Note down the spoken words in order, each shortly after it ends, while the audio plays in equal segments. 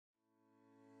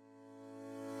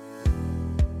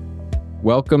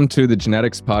Welcome to the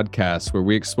Genetics Podcast, where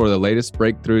we explore the latest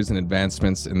breakthroughs and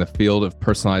advancements in the field of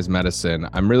personalized medicine.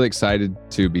 I'm really excited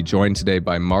to be joined today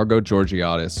by Margo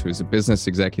Georgiadis, who's a business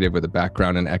executive with a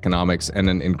background in economics and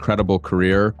an incredible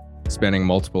career spanning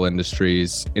multiple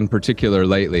industries, in particular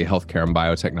lately healthcare and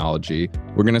biotechnology.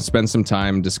 We're going to spend some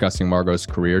time discussing Margo's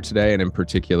career today, and in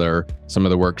particular, some of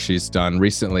the work she's done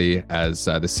recently as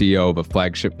the CEO of a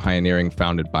flagship pioneering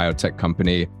founded biotech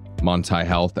company, Montai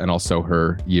Health, and also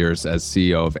her years as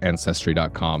CEO of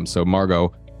Ancestry.com. So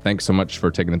Margo, thanks so much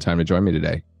for taking the time to join me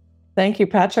today. Thank you,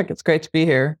 Patrick. It's great to be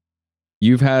here.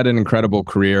 You've had an incredible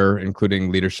career,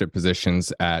 including leadership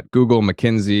positions at Google,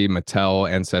 McKinsey, Mattel,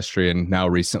 Ancestry, and now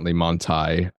recently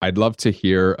Montai. I'd love to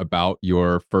hear about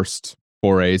your first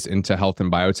forays into health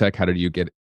and biotech. How did you get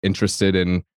interested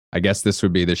in, I guess this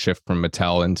would be the shift from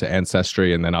Mattel into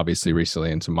Ancestry, and then obviously recently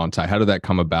into Montai. How did that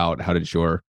come about? How did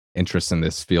your interest in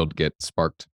this field get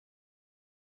sparked?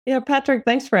 Yeah, Patrick,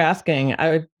 thanks for asking. I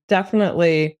would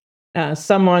definitely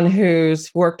someone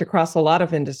who's worked across a lot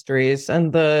of industries,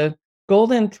 and the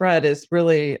golden thread is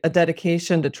really a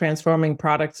dedication to transforming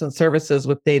products and services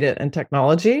with data and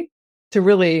technology to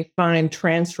really find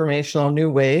transformational new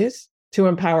ways to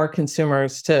empower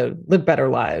consumers to live better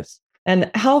lives. And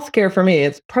healthcare for me,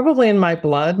 it's probably in my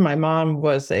blood. My mom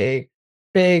was a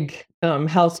big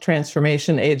health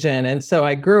transformation agent. And so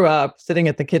I grew up sitting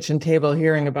at the kitchen table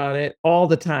hearing about it all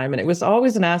the time. And it was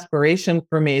always an aspiration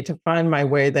for me to find my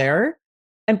way there.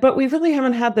 But we really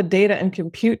haven't had the data and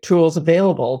compute tools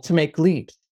available to make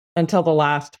leaps until the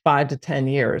last 5 to 10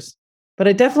 years. But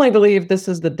I definitely believe this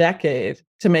is the decade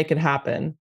to make it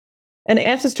happen. And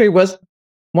Ancestry was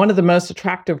one of the most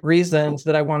attractive reasons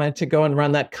that I wanted to go and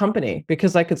run that company,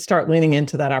 because I could start leaning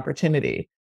into that opportunity.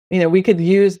 We could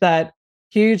use that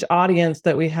huge audience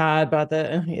that we had, but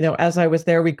as I was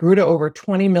there, we grew to over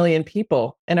 20 million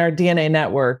people in our DNA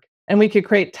network. And we could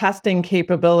create testing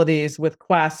capabilities with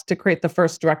Quest to create the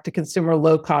first direct-to-consumer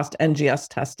low-cost NGS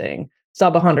testing,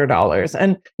 sub $100.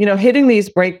 And, hitting these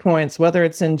breakpoints, whether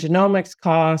it's in genomics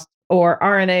cost or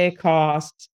RNA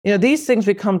costs, these things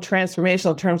become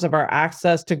transformational in terms of our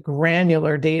access to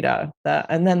granular data.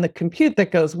 And then the compute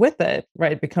that goes with it,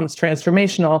 right, becomes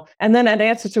transformational. And then at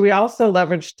Ancestry, we also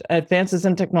leveraged advances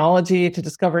in technology to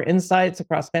discover insights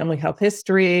across family health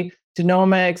history,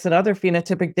 genomics, and other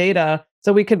phenotypic data,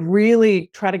 so we could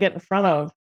really try to get in front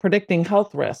of predicting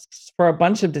health risks for a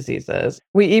bunch of diseases.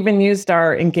 We even used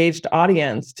our engaged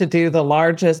audience to do the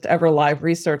largest ever live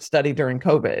research study during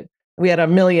COVID. We had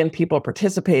 1 million people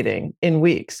participating in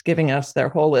weeks, giving us their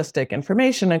holistic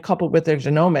information, and coupled with their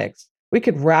genomics, we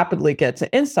could rapidly get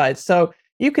to insights. So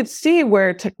you could see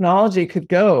where technology could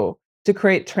go to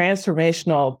create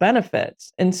transformational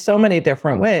benefits in so many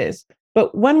different ways.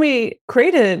 But when we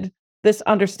created this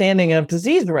understanding of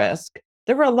disease risk,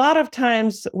 there were a lot of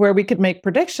times where we could make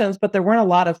predictions, but there weren't a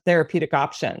lot of therapeutic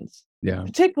options,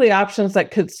 particularly options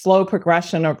that could slow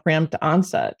progression or preempt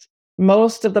onset.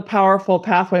 Most of the powerful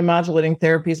pathway modulating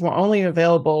therapies were only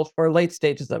available for late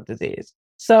stages of disease.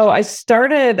 So I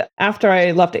started, after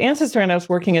I left Ancestry and I was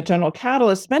working at General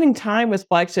Catalyst, spending time with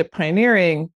flagship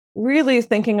pioneering, really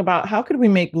thinking about how could we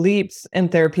make leaps in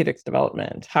therapeutics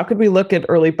development? How could we look at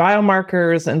early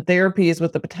biomarkers and therapies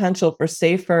with the potential for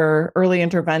safer early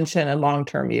intervention and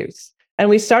long-term use? And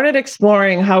we started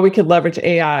exploring how we could leverage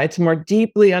AI to more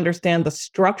deeply understand the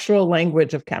structural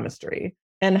language of chemistry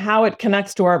and how it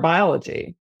connects to our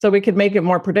biology, so we could make it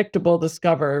more predictable,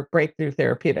 discover breakthrough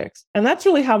therapeutics. And that's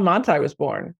really how Montai was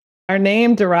born. Our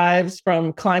name derives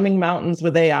from climbing mountains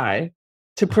with AI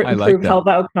to improve health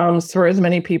outcomes for as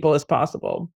many people as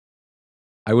possible.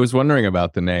 I was wondering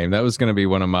about the name. That was going to be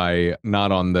one of my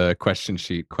not on the question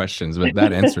sheet questions, but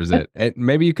that answers it.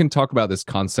 Maybe you can talk about this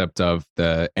concept of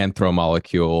the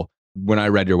Anthromolecule. When I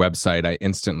read your website, I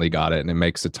instantly got it, and it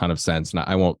makes a ton of sense. And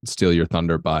I won't steal your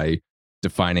thunder by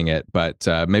defining it, but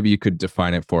maybe you could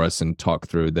define it for us and talk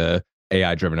through the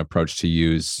AI-driven approach to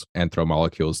use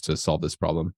Anthromolecules to solve this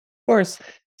problem. Of course.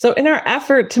 So in our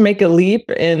effort to make a leap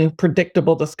in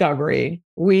predictable discovery,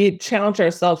 we challenge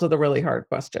ourselves with a really hard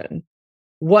question.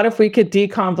 What if we could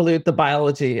deconvolute the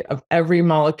biology of every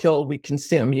molecule we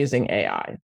consume using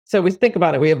AI? So we think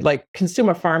about it, we have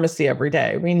consumer pharmacy every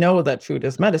day. We know that food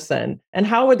is medicine. And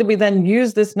how would we then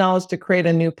use this knowledge to create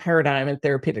a new paradigm in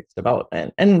therapeutics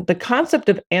development? And the concept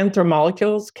of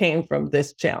Anthromolecules came from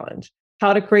this challenge: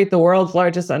 how to create the world's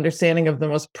largest understanding of the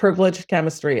most privileged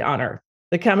chemistry on Earth.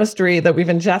 The chemistry that we've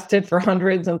ingested for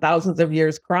hundreds and thousands of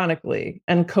years chronically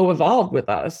and co-evolved with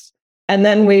us. And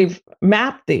then we've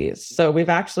mapped these. So we've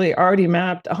actually already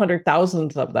mapped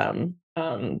 100,000 of them,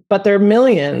 but there are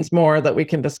millions more that we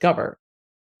can discover.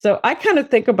 So I kind of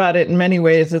think about it in many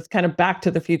ways. It's kind of back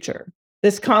to the future.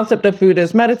 This concept of food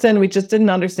as medicine, we just didn't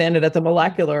understand it at the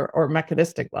molecular or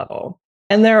mechanistic level.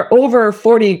 And there are over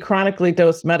 40 chronically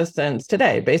dosed medicines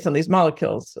today based on these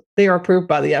molecules. They are approved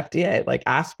by the FDA, like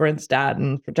aspirin,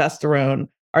 statin, progesterone,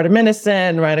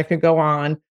 artemisinin, right? I could go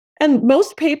on. And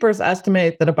most papers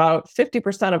estimate that about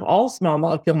 50% of all small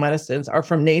molecule medicines are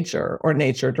from nature or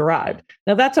nature derived.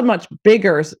 Now, that's a much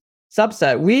bigger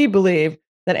subset. We believe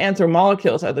that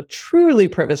Anthromolecules are the truly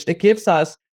privileged. It gives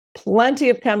us plenty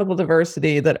of chemical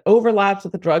diversity that overlaps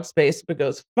with the drug space but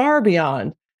goes far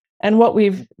beyond. And what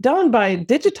we've done by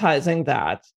digitizing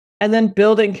that and then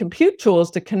building compute tools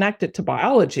to connect it to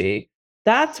biology,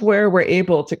 that's where we're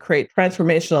able to create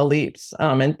transformational leaps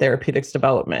in therapeutics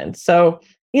development. So,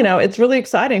 it's really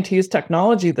exciting to use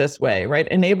technology this way, right?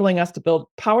 Enabling us to build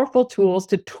powerful tools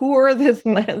to tour this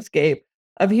landscape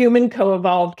of human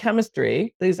co-evolved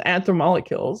chemistry, these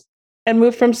anthromolecules, and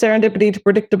move from serendipity to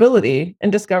predictability in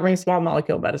discovering small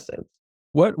molecule medicines.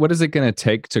 What is it going to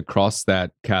take to cross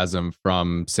that chasm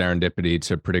from serendipity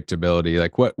to predictability?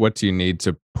 Like what do you need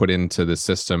to put into the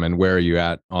system, and where are you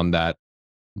at on that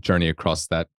journey across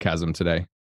that chasm today?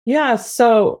 Yeah,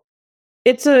 so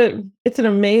it's an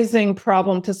amazing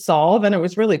problem to solve, and it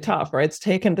was really tough, right?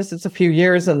 It's a few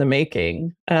years in the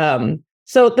making.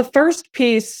 So the first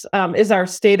piece is our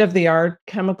state-of-the-art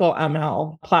chemical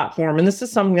ML platform, and this is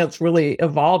something that's really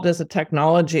evolved as a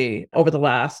technology over the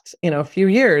last few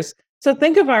years. So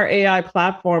think of our AI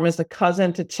platform as a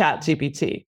cousin to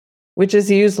ChatGPT, which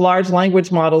is use large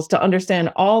language models to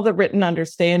understand all the written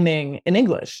understanding in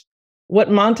English. What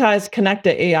Montai's Connecta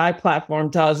AI platform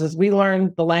does is we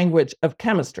learn the language of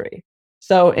chemistry.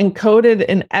 So encoded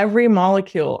in every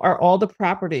molecule are all the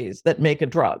properties that make a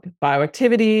drug: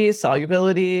 bioactivity,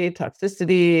 solubility,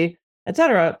 toxicity, et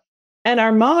cetera. And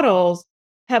our models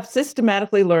have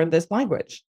systematically learned this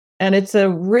language. And it's a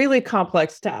really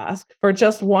complex task. For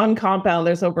just one compound,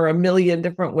 there's over 1 million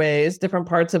different ways different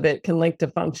parts of it can link to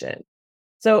function.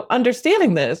 So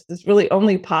understanding this is really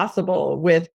only possible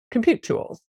with compute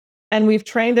tools. And we've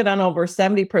trained it on over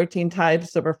 70 protein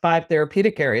types over 5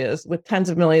 therapeutic areas with tens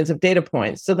of millions of data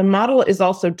points. So the model is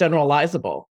also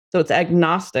generalizable. So it's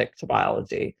agnostic to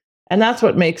biology. And that's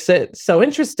what makes it so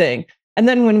interesting. And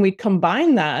then when we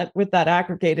combine that with that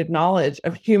aggregated knowledge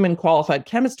of human qualified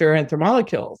chemistry or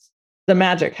anthromolecules, the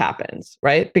magic happens,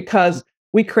 right? Because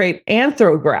we create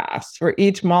anthrographs for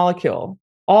each molecule,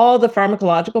 all the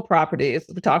pharmacological properties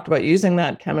we talked about using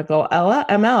that chemical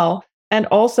ML, and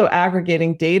also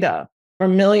aggregating data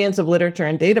from millions of literature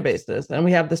and databases. And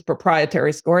we have this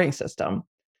proprietary scoring system.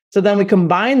 So then we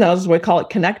combine those, we call it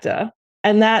Connecta,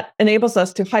 and that enables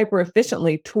us to hyper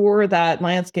efficiently tour that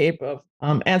landscape of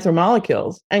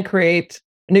anthromolecules and create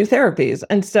new therapies.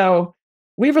 And so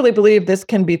we really believe this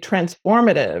can be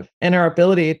transformative in our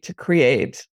ability to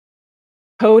create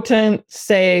potent,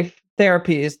 safe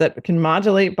therapies that can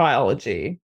modulate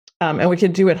biology, and we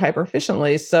can do it hyper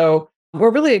efficiently. So we're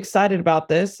really excited about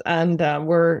this, and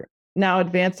we're now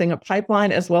advancing a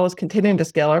pipeline as well as continuing to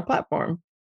scale our platform.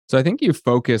 So I think you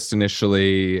focused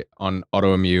initially on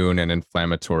autoimmune and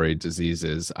inflammatory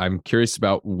diseases. I'm curious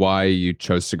about why you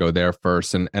chose to go there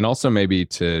first, and also maybe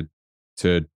to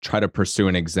try to pursue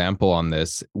an example on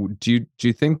this. Do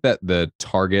you think that the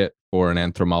target for an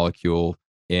anthromolecule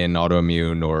in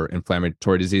autoimmune or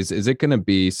inflammatory disease, is it going to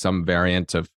be some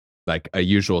variant of like a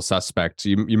usual suspect?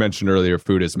 You mentioned earlier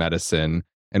food is medicine,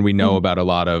 and we know about a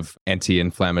lot of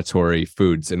anti-inflammatory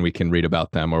foods, and we can read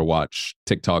about them or watch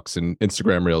TikToks and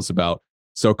Instagram reels about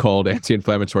so-called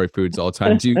anti-inflammatory foods all the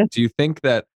time. Do you think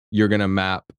that you're going to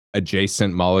map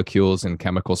adjacent molecules in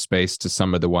chemical space to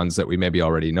some of the ones that we maybe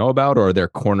already know about, or are there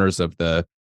corners of the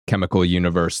chemical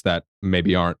universe that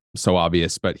maybe aren't so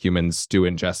obvious, but humans do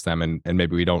ingest them, and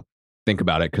maybe we don't think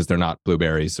about it because they're not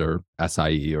blueberries or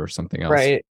acai or something else?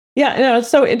 Right. Yeah, it's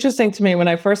so interesting to me when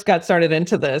I first got started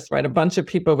into this, right? A bunch of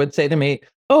people would say to me,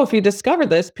 "Oh, if you discover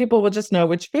this, people will just know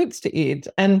which foods to eat."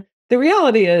 And the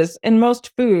reality is, in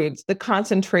most foods, the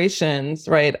concentrations,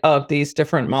 right, of these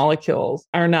different molecules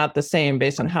are not the same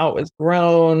based on how it was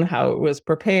grown, how it was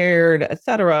prepared, et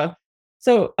cetera.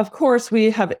 So, of course, we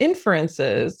have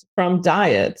inferences from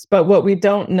diets, but what we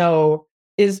don't know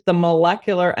is the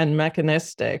molecular and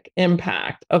mechanistic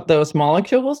impact of those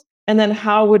molecules. And then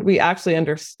how would we actually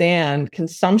understand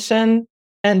consumption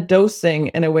and dosing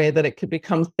in a way that it could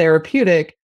become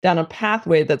therapeutic down a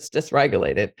pathway that's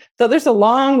dysregulated? So there's a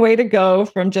long way to go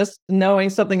from just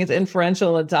knowing something is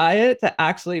inferential in a diet to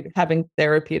actually having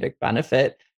therapeutic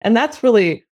benefit. And that's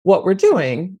really what we're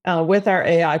doing with our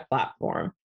AI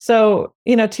platform. So,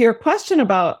 to your question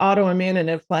about autoimmune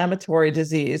and inflammatory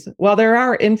disease, while there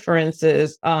are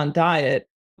inferences on diet,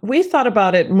 we thought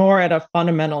about it more at a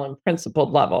fundamental and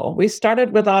principled level. We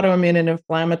started with autoimmune and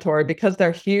inflammatory because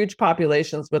they're huge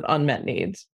populations with unmet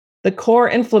needs. The core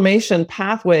inflammation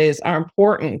pathways are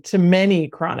important to many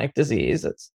chronic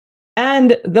diseases.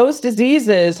 And those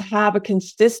diseases have a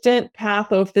consistent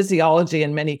pathophysiology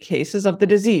in many cases of the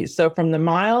disease. So, from the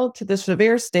mild to the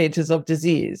severe stages of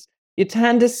disease, you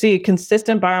tend to see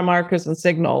consistent biomarkers and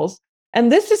signals. And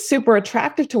this is super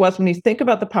attractive to us when you think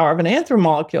about the power of an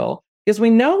anthromolecule, because we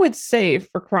know it's safe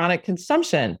for chronic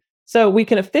consumption. So we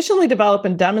can efficiently develop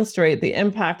and demonstrate the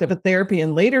impact of a therapy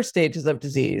in later stages of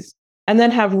disease, and then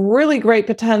have really great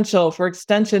potential for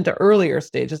extension to earlier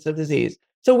stages of disease.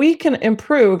 So we can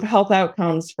improve health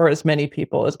outcomes for as many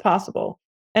people as possible.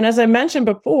 And as I mentioned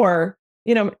before,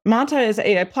 Montai's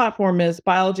AI platform is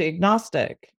biology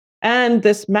agnostic. And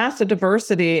this massive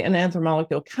diversity in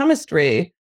anthromolecular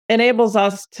chemistry enables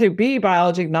us to be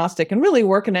biology agnostic and really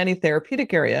work in any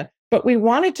therapeutic area. But we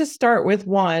wanted to start with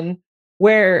one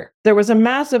where there was a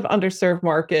massive underserved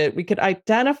market. We could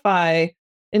identify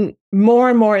in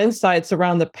more and more insights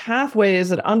around the pathways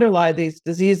that underlie these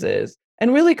diseases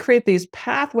and really create these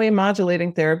pathway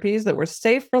modulating therapies that were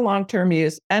safe for long-term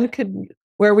use and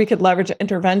where we could leverage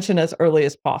intervention as early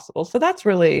as possible. So that's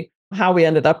really how we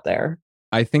ended up there.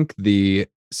 I think the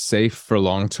safe for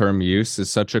long-term use is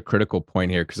such a critical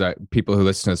point here, because people who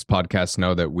listen to this podcast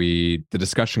know that the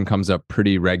discussion comes up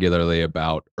pretty regularly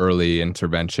about early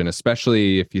intervention,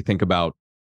 especially if you think about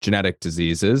genetic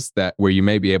diseases where you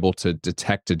may be able to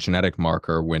detect a genetic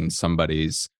marker when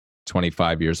somebody's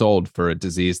 25 years old for a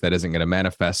disease that isn't going to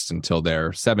manifest until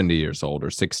they're 70 years old or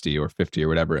 60 or 50 or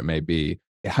whatever it may be.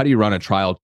 How do you run a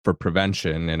trial for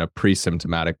prevention in a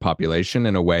pre-symptomatic population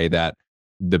in a way that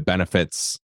the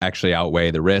benefits actually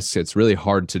outweigh the risks? It's really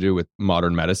hard to do with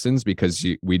modern medicines because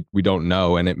we don't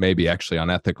know, and it may be actually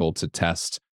unethical to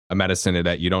test a medicine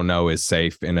that you don't know is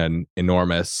safe in an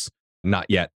enormous, not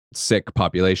yet sick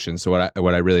population. So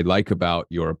what I really like about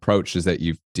your approach is that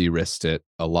you've de-risked it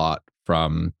a lot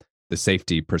from the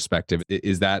safety perspective.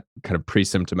 Is that kind of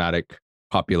pre-symptomatic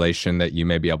population that you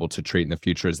may be able to treat in the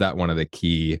future? Is that one of the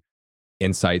key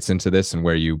insights into this and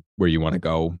where you want to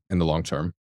go in the long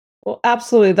term? Well,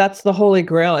 absolutely. That's the holy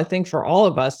grail, I think, for all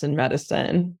of us in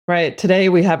medicine, right? Today,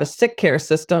 we have a sick care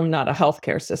system, not a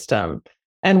healthcare system.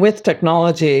 And with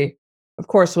technology, of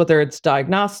course, whether it's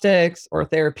diagnostics or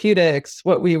therapeutics,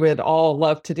 what we would all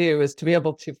love to do is to be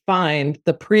able to find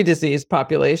the pre-disease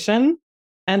population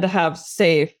and to have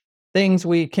safe things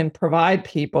we can provide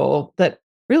people that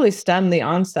really stem the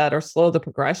onset or slow the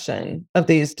progression of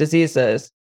these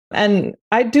diseases. And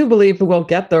I do believe we'll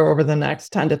get there over the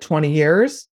next 10 to 20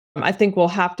 years. I think we'll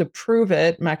have to prove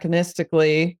it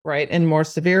mechanistically, right, in more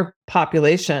severe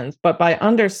populations. But by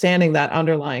understanding that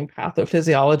underlying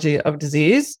pathophysiology of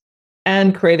disease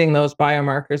and creating those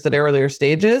biomarkers at earlier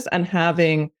stages and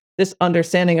having this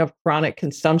understanding of chronic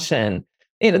consumption,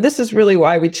 this is really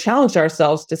why we challenged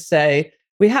ourselves to say,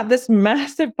 we have this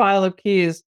massive pile of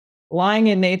keys lying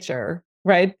in nature,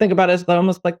 right? Think about it as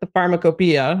almost like the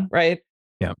pharmacopoeia, right?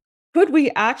 Yeah. Could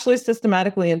we actually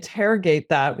systematically interrogate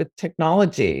that with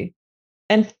technology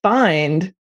and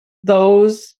find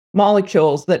those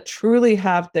molecules that truly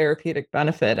have therapeutic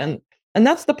benefit? And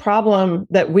that's the problem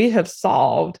that we have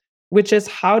solved, which is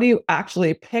how do you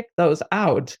actually pick those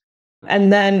out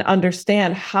and then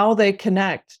understand how they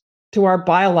connect to our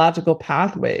biological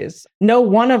pathways? No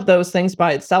one of those things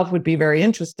by itself would be very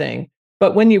interesting,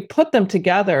 but when you put them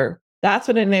together, that's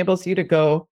what enables you to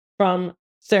go from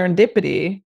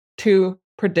serendipity to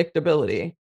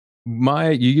predictability.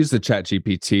 You used the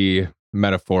ChatGPT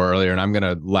metaphor earlier, and I'm going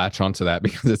to latch onto that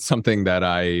because it's something that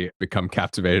I become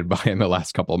captivated by in the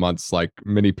last couple of months, like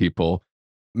many people.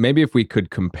 Maybe if we could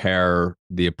compare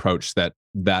the approach that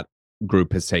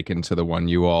group has taken to the one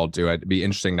you all do, it'd be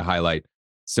interesting to highlight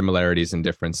similarities and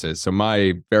differences. So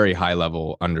my very high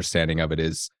level understanding of it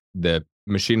is the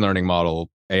machine learning model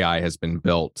AI has been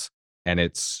built, and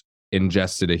it's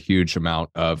ingested a huge amount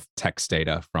of text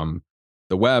data from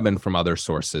the web and from other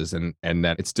sources, and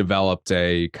that it's developed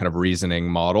a kind of reasoning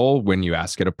model. When you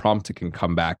ask it a prompt, it can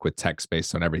come back with text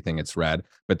based on everything it's read.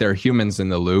 But there are humans in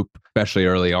the loop, especially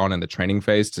early on in the training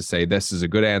phase, to say this is a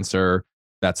good answer,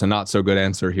 that's a not so good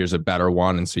answer, here's a better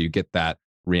one. And so you get that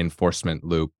reinforcement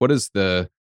loop. What is the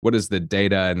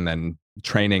data and then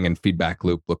training and feedback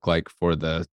loop look like for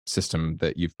the system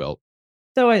that you've built?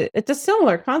 So it's a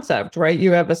similar concept, right?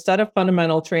 You have a set of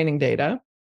fundamental training data.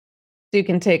 So you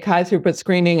can take high throughput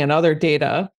screening and other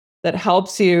data that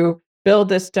helps you build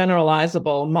this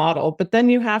generalizable model, but then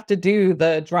you have to do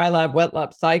the dry lab, wet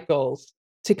lab cycles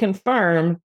to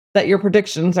confirm that your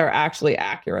predictions are actually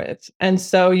accurate. And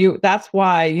so that's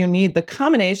why you need the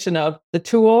combination of the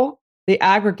tool, the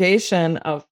aggregation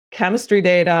of chemistry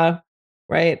data,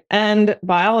 right, and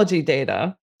biology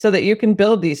data so that you can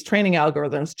build these training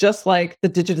algorithms, just like the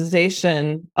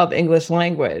digitization of English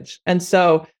language. And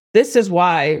so this is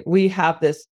why we have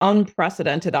this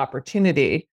unprecedented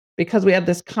opportunity, because we have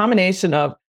this combination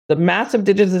of the massive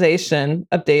digitization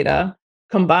of data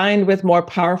combined with more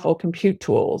powerful compute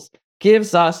tools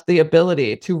gives us the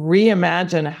ability to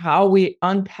reimagine how we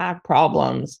unpack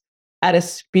problems at a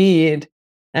speed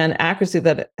and accuracy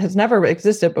that has never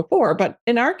existed before. But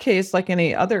in our case, like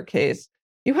any other case,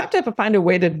 you have to find a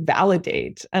way to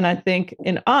validate. And I think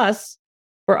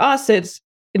for us, it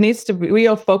needs to be,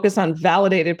 we'll focus on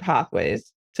validated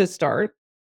pathways to start.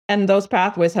 And those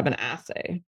pathways have an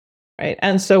assay, right?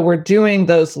 And so we're doing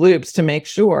those loops to make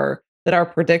sure that our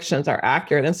predictions are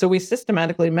accurate. And so we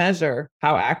systematically measure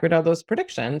how accurate are those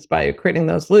predictions by creating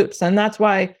those loops. And that's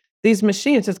why these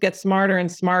machines just get smarter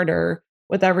and smarter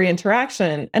with every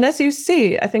interaction. And as you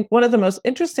see, I think one of the most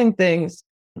interesting things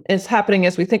is happening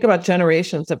as we think about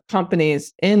generations of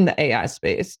companies in the AI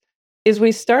space is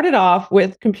we started off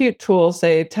with compute tools,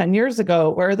 say 10 years ago,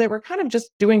 where they were kind of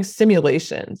just doing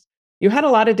simulations. You had a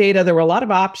lot of data, there were a lot of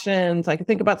options. I can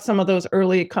think about some of those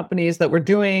early companies that were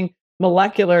doing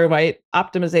molecular, right,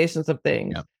 optimizations of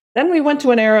things. Yep. Then we went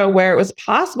to an era where it was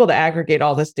possible to aggregate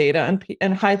all this data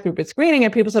and high throughput screening.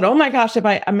 And people said, oh my gosh, if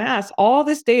I amass all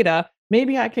this data,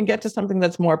 maybe I can get to something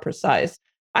that's more precise.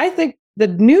 I think the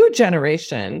new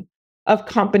generation of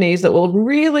companies that will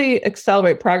really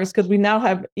accelerate progress, because we now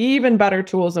have even better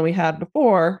tools than we had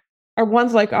before, are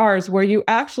ones like ours, where you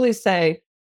actually say,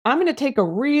 I'm going to take a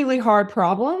really hard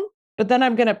problem, but then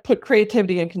I'm going to put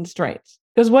creativity and constraints.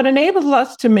 Because what enables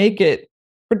us to make it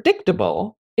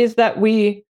predictable is that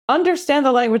we understand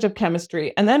the language of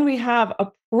chemistry, and then we have a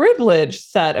privileged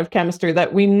set of chemistry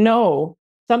that we know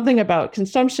something about: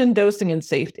 consumption, dosing, and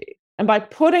safety. And by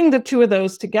putting the two of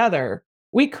those together,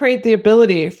 we create the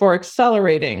ability for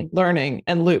accelerating learning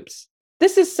and loops.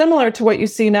 This is similar to what you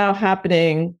see now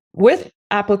happening with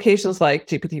applications like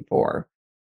GPT-4.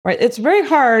 Right. It's very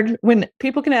hard when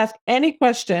people can ask any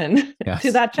question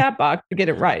to that chat box to get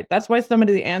it right. That's why some of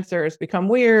the answers become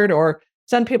weird or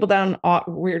send people down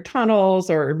weird tunnels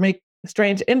or make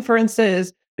strange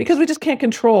inferences, because we just can't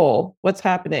control what's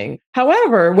happening.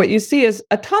 However, what you see is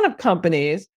a ton of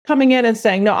companies coming in and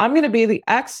saying, no, I'm going to be the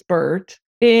expert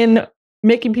in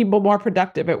making people more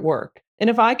productive at work.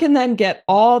 And if I can then get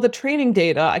all the training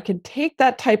data, I can take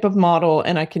that type of model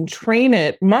and I can train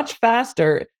it much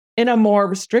faster in a more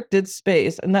restricted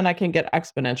space, and then I can get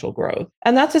exponential growth.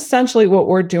 And that's essentially what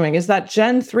we're doing, is that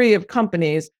Gen 3 of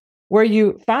companies where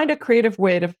you find a creative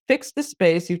way to fix the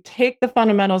space, you take the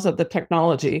fundamentals of the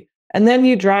technology, and then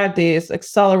you drive these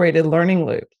accelerated learning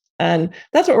loops. And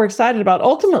that's what we're excited about.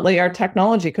 Ultimately, our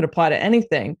technology could apply to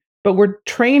anything, but we're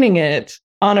training it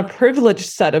on a privileged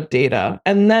set of data,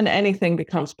 and then anything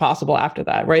becomes possible after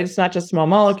that, right? It's not just small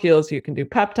molecules, you can do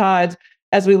peptides.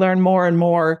 As we learn more and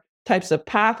more types of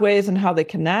pathways and how they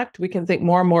connect, we can think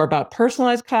more and more about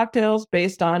personalized cocktails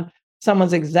based on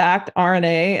someone's exact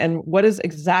RNA and what is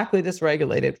exactly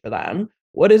dysregulated for them.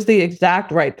 What is the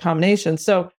exact right combination?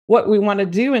 So what we want to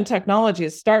do in technology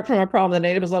is start from a problem that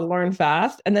natives let learn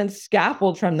fast, and then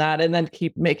scaffold from that, and then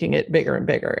keep making it bigger and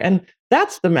bigger. And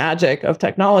that's the magic of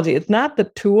technology. It's not the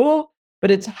tool, but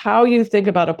it's how you think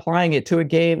about applying it to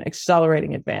gain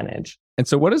accelerating advantage. And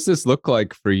so what does this look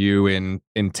like for you in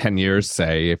 10 years,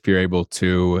 say, if you're able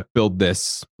to build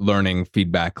this learning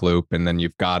feedback loop, and then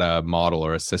you've got a model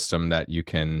or a system that you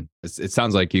can, it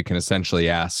sounds like you can essentially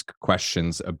ask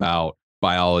questions about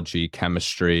biology,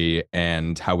 chemistry,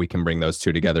 and how we can bring those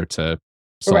two together to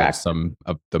solve Correct. Some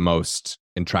of the most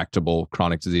intractable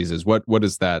chronic diseases. What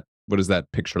does that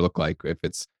picture look like if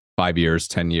it's 5 years,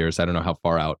 10 years? I don't know how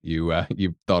far out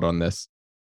you've thought on this.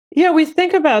 Yeah, we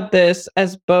think about this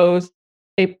as both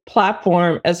a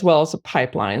platform as well as a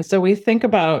pipeline. So we think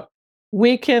about,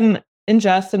 we can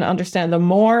ingest and understand the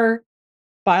more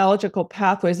biological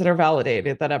pathways that are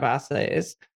validated, that have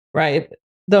assays, right?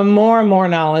 The more and more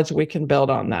knowledge we can build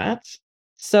on that.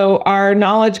 So our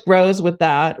knowledge grows with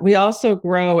that. We also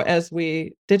grow as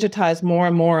we digitize more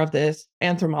and more of this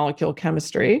anthromolecule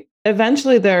chemistry.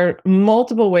 Eventually, there are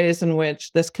multiple ways in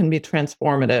which this can be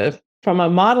transformative. From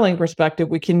a modeling perspective,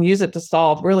 we can use it to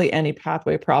solve really any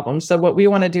pathway problem. So what we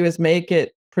want to do is make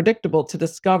it predictable to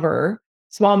discover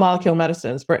small molecule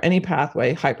medicines for any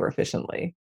pathway hyper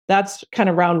efficiently. That's kind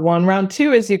of round one. Round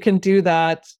two is you can do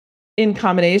that in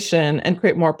combination and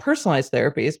create more personalized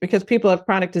therapies because people have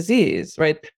chronic disease,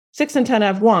 right? 6 in 10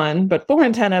 have one, but 4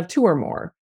 in 10 have two or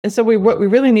more. And so what we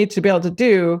really need to be able to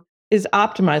do is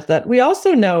optimize that. We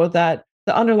also know that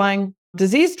the underlying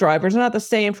disease drivers are not the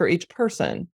same for each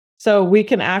person. So we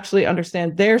can actually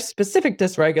understand their specific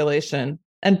dysregulation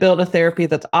and build a therapy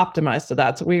that's optimized to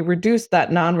that. So we reduce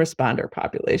that non-responder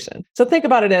population. So think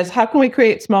about it as how can we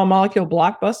create small molecule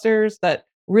blockbusters that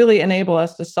really enable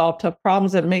us to solve tough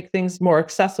problems and make things more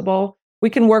accessible. We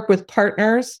can work with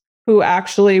partners who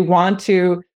actually want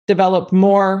to develop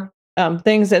more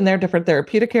things in their different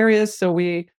therapeutic areas. So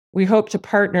we hope to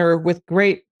partner with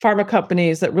great pharma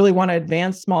companies that really want to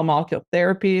advance small molecule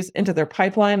therapies into their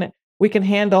pipeline. We can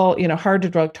handle, hard to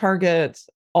drug targets,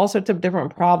 all sorts of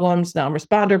different problems,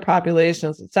 non-responder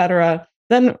populations, et cetera.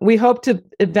 Then we hope to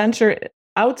venture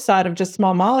outside of just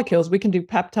small molecules. We can do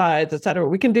peptides, et cetera.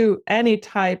 We can do any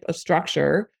type of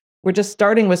structure. We're just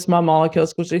starting with small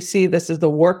molecules because we see this as the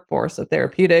workforce of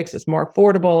therapeutics. It's more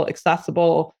affordable,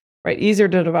 accessible, right? Easier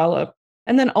to develop.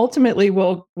 And then ultimately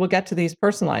we'll get to these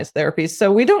personalized therapies.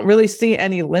 So we don't really see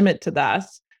any limit to that.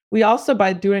 We also,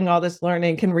 by doing all this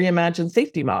learning, can reimagine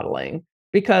safety modeling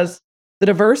because the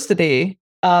diversity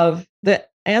of the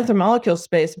Anthromolecule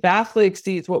space vastly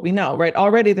exceeds what we know, right?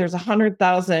 Already there's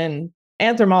 100,000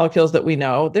 Anthromolecules that we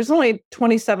know. There's only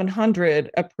 2,700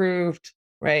 approved,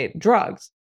 right,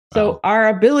 drugs. So our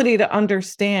ability to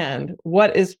understand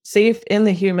what is safe in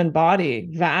the human body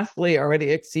vastly already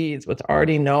exceeds what's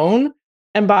already known.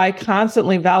 And by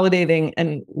constantly validating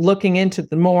and looking into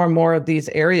the more and more of these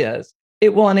areas,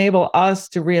 it will enable us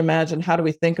to reimagine how do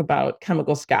we think about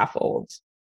chemical scaffolds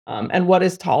and what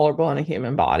is tolerable in a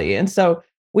human body. And so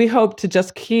we hope to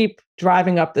just keep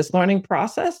driving up this learning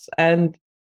process and,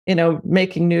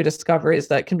 making new discoveries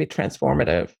that can be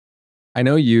transformative. I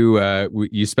know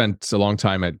you spent a long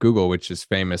time at Google, which is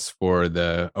famous for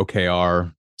the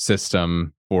OKR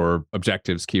system for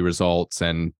objectives, key results,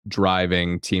 and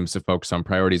driving teams to focus on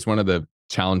priorities. One of the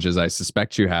challenges I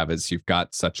suspect you have is you've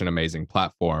got such an amazing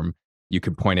platform. You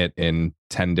could point it in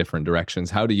 10 different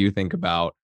directions. How do you think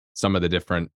about some of the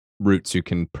different routes you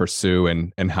can pursue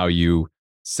and how you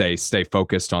stay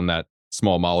focused on that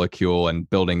small molecule and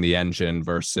building the engine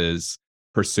versus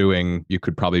you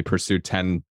could probably pursue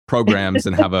 10 programs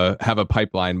and have a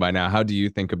pipeline by now. How do you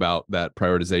think about that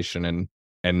prioritization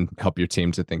and help your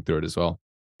team to think through it as well?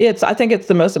 I think it's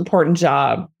the most important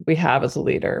job we have as a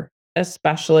leader,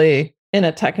 especially in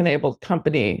a tech-enabled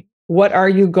company. What are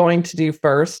you going to do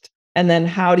first? And then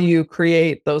how do you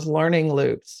create those learning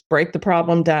loops, break the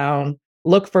problem down,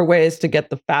 look for ways to get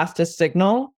the fastest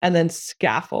signal, and then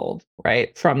scaffold,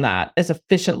 right, from that as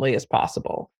efficiently as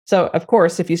possible. So, of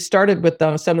course, if you started with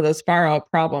some of those far out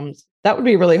problems, that would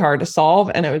be really hard to solve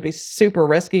and it would be super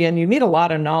risky. And you need a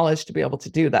lot of knowledge to be able to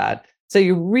do that. So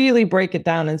you really break it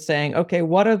down and saying, okay,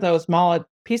 what are those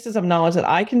pieces of knowledge that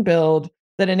I can build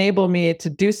that enable me to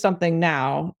do something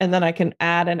now? And then I can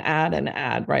add and add and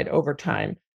add, right, over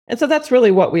time. And so that's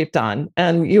really what we've done.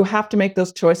 And you have to make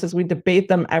those choices. We debate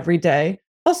them every day.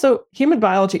 Also, human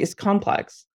biology is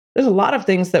complex. There's a lot of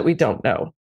things that we don't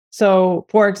know. So,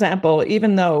 for example,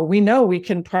 even though we know we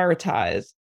can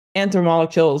prioritize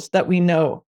Anthromolecules that we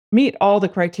know meet all the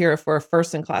criteria for a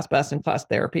first-in-class, best-in-class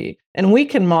therapy, and we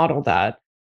can model that,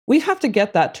 we have to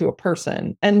get that to a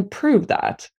person and prove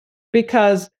that.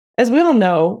 Because as we all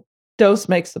know, dose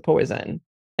makes the poison.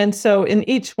 And so in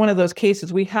each one of those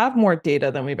cases, we have more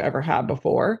data than we've ever had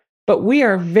before, but we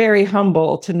are very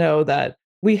humble to know that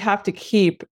we have to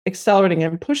keep accelerating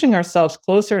and pushing ourselves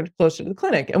closer and closer to the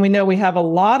clinic. And we know we have a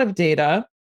lot of data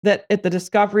that at the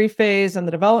discovery phase and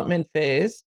the development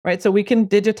phase, right? So we can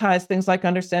digitize things like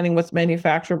understanding what's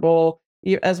manufacturable,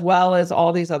 as well as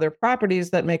all these other properties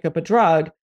that make up a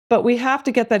drug. But we have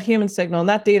to get that human signal, and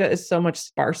that data is so much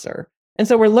sparser. And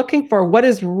so we're looking for what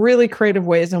is really creative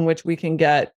ways in which we can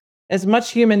get as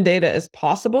much human data as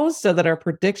possible so that our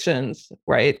predictions,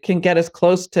 right, can get as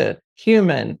close to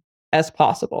human as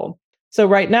possible. So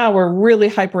right now, we're really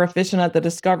hyper efficient at the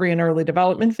discovery and early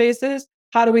development phases.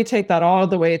 How do we take that all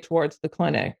the way towards the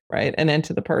clinic, right, and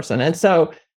into the person? And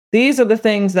so these are the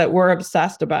things that we're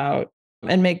obsessed about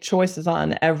and make choices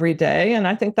on every day. And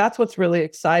I think that's what's really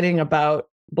exciting about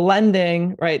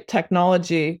blending, right,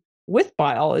 technology with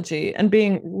biology and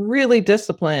being really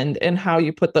disciplined in how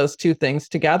you put those two things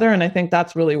together. And I think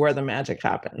that's really where the magic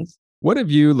happens. What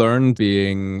have you learned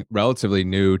being relatively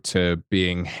new to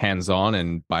being hands-on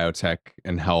in biotech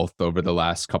and health over the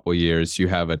last couple of years? You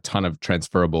have a ton of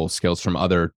transferable skills from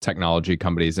other technology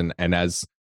companies. And as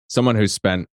someone who's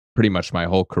spent pretty much my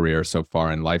whole career so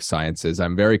far in life sciences,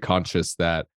 I'm very conscious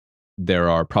that there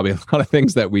are probably a lot of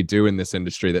things that we do in this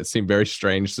industry that seem very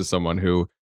strange to someone who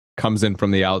comes in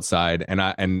from the outside.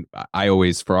 And I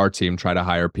always, for our team, try to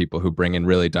hire people who bring in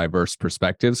really diverse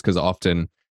perspectives, because often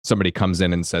somebody comes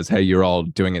in and says, hey, you're all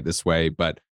doing it this way,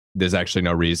 but there's actually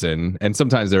no reason. And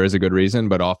sometimes there is a good reason,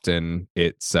 but often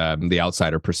it's the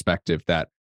outsider perspective that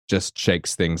just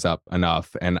shakes things up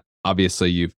enough. And obviously,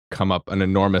 you've come up an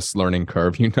enormous learning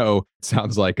curve. It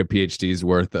sounds like a PhD's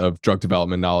worth of drug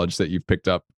development knowledge that you've picked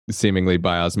up seemingly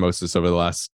by osmosis over the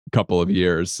last couple of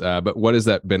years. But what has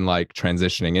that been like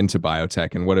transitioning into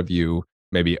biotech? And what have you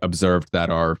maybe observed that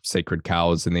are sacred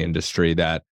cows in the industry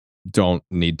that don't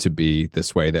need to be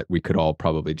this way, that we could all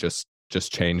probably just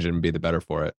change and be the better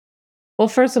for it? Well,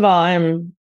 first of all,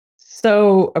 I'm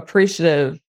so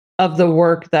appreciative of the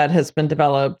work that has been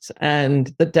developed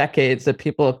and the decades that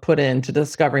people have put into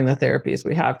discovering the therapies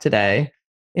we have today.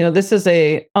 This is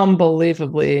a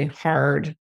unbelievably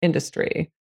hard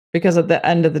industry, because at the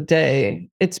end of the day,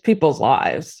 it's people's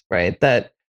lives, right,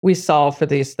 that we solve for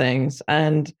these things.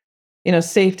 And,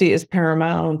 safety is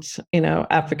paramount,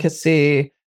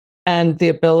 efficacy and the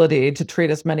ability to treat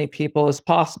as many people as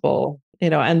possible,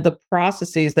 and the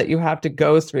processes that you have to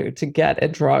go through to get a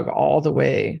drug all the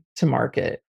way to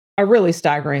market are really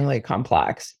staggeringly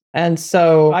complex. And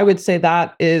so I would say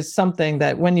that is something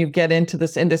that when you get into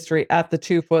this industry at the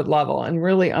 2-foot level and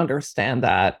really understand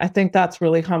that, I think that's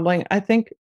really humbling. I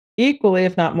think equally,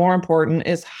 if not more important,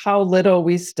 is how little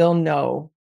we still know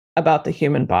about the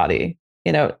human body.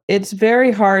 It's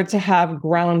very hard to have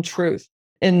ground truth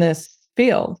in this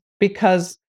field,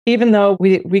 because even though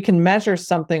we can measure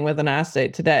something with an assay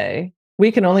today,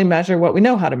 we can only measure what we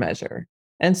know how to measure.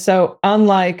 And so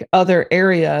unlike other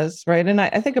areas, right, and I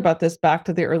think about this back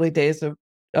to the early days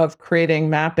of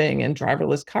creating mapping and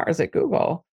driverless cars at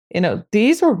Google,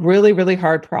 these were really, really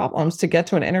hard problems to get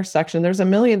to an intersection. There's a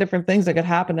million different things that could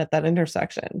happen at that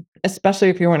intersection, especially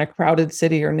if you're in a crowded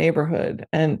city or neighborhood.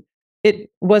 And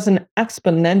it was an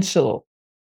exponential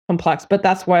complex, but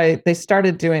that's why they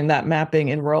started doing that mapping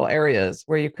in rural areas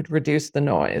where you could reduce the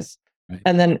noise. Right.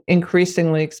 And then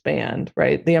increasingly expand,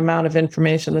 right, the amount of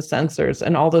information, the sensors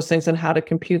and all those things, and how to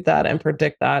compute that and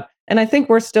predict that. And I think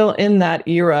we're still in that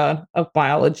era of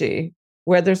biology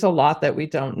where there's a lot that we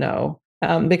don't know.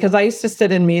 Because I used to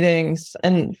sit in meetings,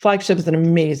 and Flagship is an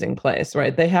amazing place,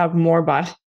 right? They have more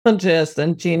biologists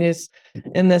and genius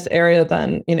in this area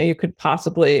than, you could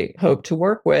possibly hope to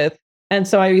work with. And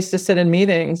so I used to sit in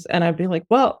meetings and I'd be like,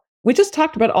 well, we just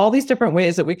talked about all these different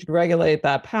ways that we could regulate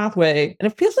that pathway. And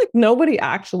it feels like nobody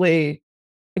actually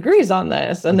agrees on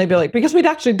this. And they'd be like, because we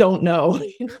actually don't know.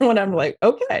 And I'm like,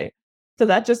 okay. So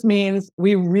that just means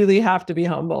we really have to be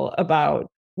humble about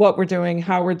what we're doing,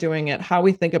 how we're doing it, how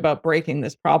we think about breaking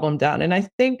this problem down. And I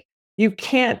think you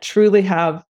can't truly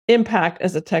have impact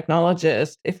as a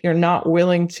technologist if you're not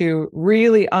willing to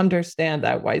really understand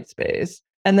that white space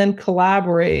and then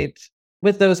collaborate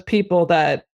with those people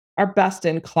that are best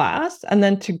in class. And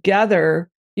then together,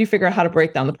 you figure out how to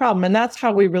break down the problem. And that's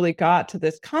how we really got to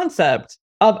this concept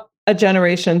of a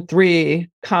generation 3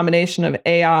 combination of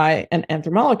AI and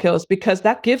Anthromolecules, because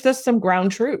that gives us some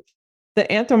ground truth. The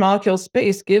Anthromolecule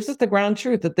space gives us the ground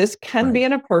truth that this can be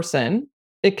in a person,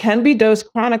 it can be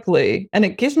dosed chronically, and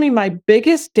it gives me my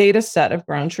biggest data set of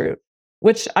ground truth,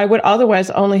 which I would otherwise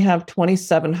only have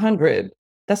 2,700.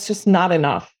 That's just not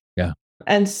enough. Yeah.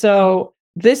 And so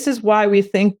this is why we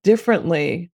think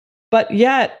differently. But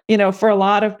yet, for a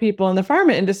lot of people in the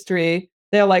pharma industry,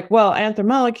 they're like, well,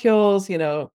 Anthromolecules,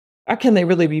 can they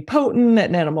really be potent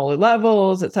at nanomolar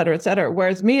levels, et cetera, et cetera.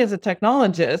 Whereas me as a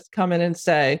technologist come in and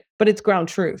say, but it's ground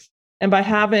truth. And by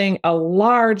having a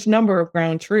large number of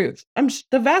ground truths,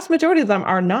 the vast majority of them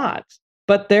are not,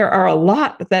 but there are a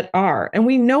lot that are. And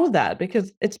we know that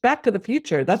because it's back to the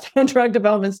future. That's when drug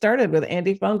development started, with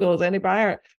antifungals,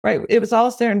 antibiotics, right? It was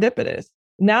all serendipitous.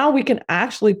 Now we can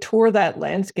actually tour that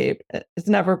landscape as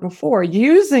never before,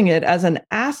 using it as an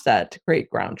asset to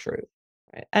create ground truth.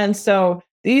 Right? And so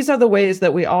these are the ways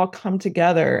that we all come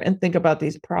together and think about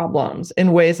these problems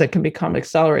in ways that can become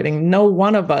accelerating. No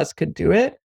one of us could do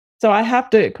it. So I have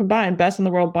to combine best in the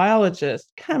world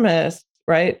biologists, chemists,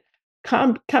 right?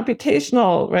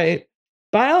 Computational, right?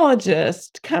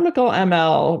 Biologists, chemical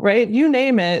ML, right? You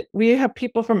name it. We have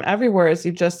people from everywhere, as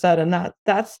you just said. And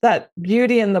that's that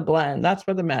beauty in the blend. That's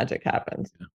where the magic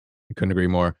happens. I couldn't agree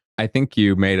more. I think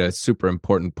you made a super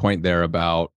important point there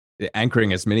about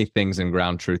anchoring as many things in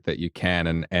ground truth that you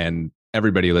can. And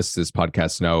everybody who listens to this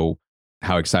podcast know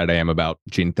how excited I am about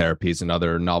gene therapies and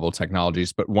other novel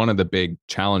technologies. But one of the big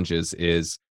challenges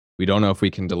is we don't know if we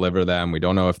can deliver them. We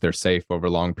don't know if they're safe over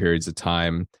long periods of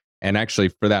time. And actually,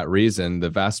 for that reason, the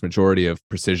vast majority of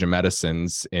precision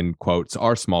medicines, in quotes,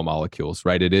 are small molecules,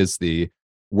 right? It is the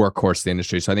workhorse of the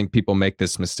industry. So I think people make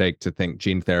this mistake to think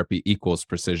gene therapy equals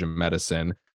precision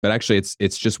medicine, but actually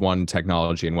it's just one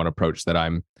technology and one approach that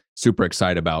I'm super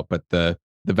excited about. But the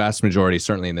vast majority,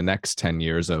 certainly in the next 10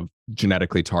 years, of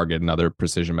genetically targeted and other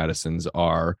precision medicines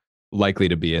are likely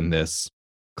to be in this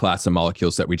class of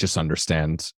molecules that we just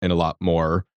understand in a lot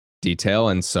more detail.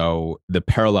 And so the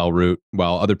parallel route,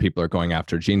 while other people are going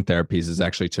after gene therapies, is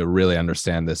actually to really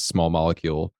understand this small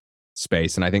molecule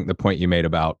space. And I think the point you made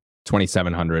about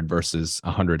 2,700 versus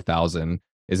 100,000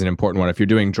 is an important one. If you're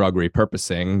doing drug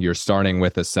repurposing, you're starting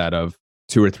with a set of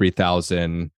 2,000 or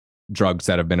 3,000 drugs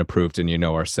that have been approved and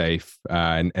are safe.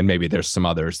 And maybe there's some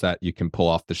others that you can pull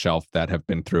off the shelf that have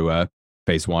been through a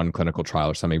phase 1 clinical trial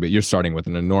or something, but you're starting with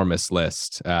an enormous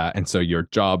list. And so your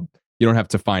job, you don't have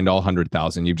to find all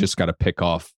 100,000. You've just got to pick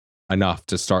off enough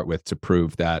to start with to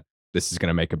prove that this is going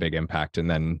to make a big impact. And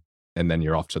then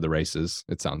you're off to the races,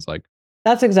 it sounds like.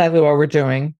 That's exactly what we're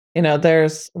doing.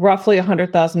 There's roughly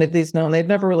 100,000 of these known. They've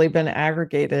never really been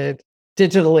aggregated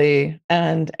digitally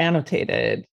and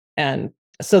annotated, and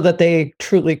so that they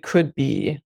truly could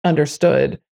be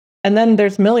understood. And then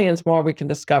there's millions more we can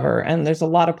discover. And there's a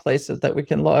lot of places that we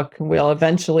can look. We'll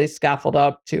eventually scaffold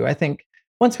up to, I think,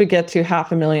 once we get to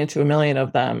 500,000 to 1 million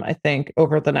of them, I think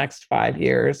over the next 5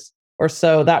 years or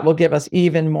so, that will give us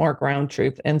even more ground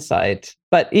truth insight.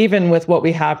 But even with what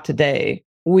we have today,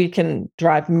 we can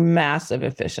drive massive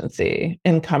efficiency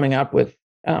in coming up with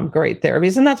great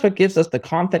therapies. And that's what gives us the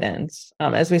confidence.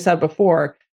 As we said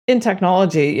before, in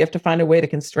technology, you have to find a way to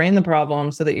constrain the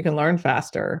problem so that you can learn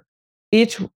faster.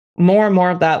 Each more and more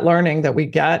of that learning that we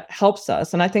get helps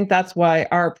us. And I think that's why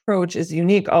our approach is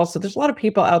unique. Also, there's a lot of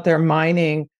people out there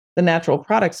mining the natural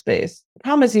product space. The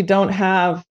problem is you don't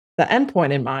have the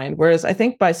endpoint in mind. Whereas I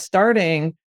think by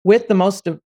starting with the most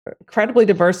incredibly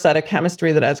diverse set of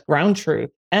chemistry that has ground truth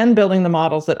and building the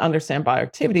models that understand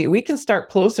bioactivity, we can start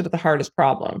closer to the hardest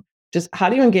problem. Just how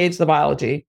do you engage the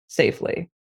biology safely?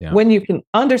 Yeah. When you can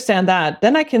understand that,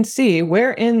 then I can see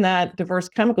where in that diverse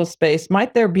chemical space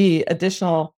might there be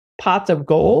additional pots of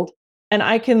gold, and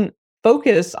I can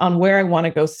focus on where I want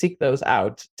to go seek those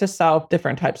out to solve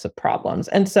different types of problems.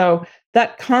 And so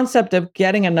that concept of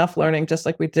getting enough learning, just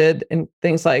like we did in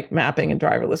things like mapping and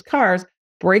driverless cars,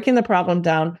 breaking the problem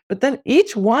down, but then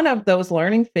each one of those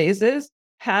learning phases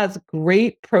has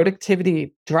great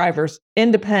productivity drivers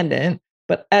independent,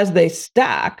 but as they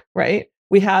stack, right?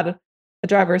 We had a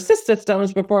driver assist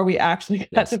systems before we actually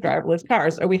got to driverless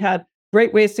cars, or we had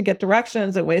great ways to get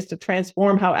directions and ways to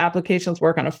transform how applications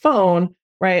work on a phone,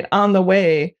 right, on the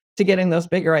way to getting those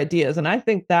bigger ideas. And I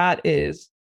think that is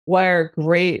where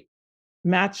great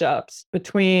matchups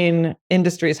between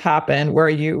industries happen, where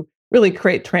you really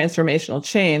create transformational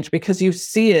change because you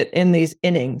see it in these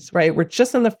innings, right? We're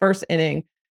just in the first inning,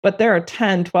 but there are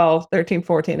 10, 12, 13,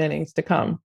 14 innings to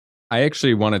come. I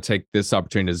actually want to take this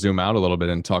opportunity to zoom out a little bit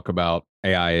and talk about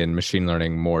AI and machine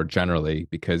learning more generally,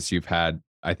 because you've had,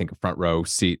 I think, a front row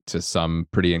seat to some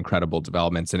pretty incredible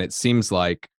developments. And it seems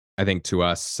like, I think to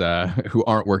us who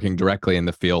aren't working directly in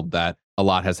the field, that a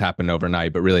lot has happened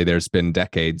overnight, but really there's been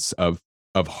decades of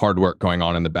hard work going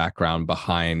on in the background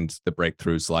behind the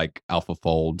breakthroughs like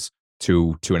AlphaFold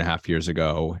 2.5 years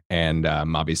ago, and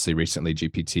obviously recently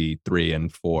GPT-3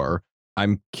 and 4.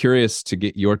 I'm curious to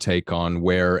get your take on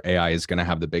where AI is going to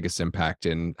have the biggest impact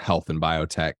in health and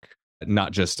biotech,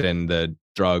 not just in the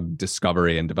drug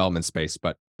discovery and development space,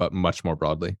 but much more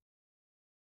broadly.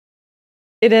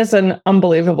 It is an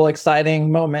unbelievable,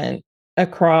 exciting moment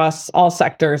across all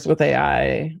sectors with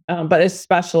AI, but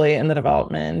especially in the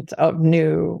development of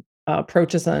new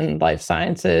approaches in life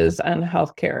sciences and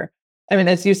healthcare. I mean,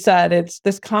 as you said, it's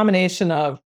this combination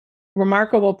of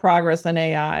remarkable progress in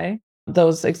AI,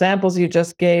 those examples you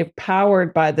just gave,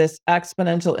 powered by this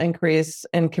exponential increase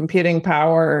in computing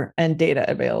power and data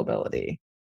availability.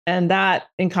 And that,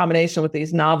 in combination with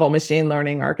these novel machine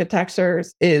learning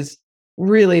architectures, is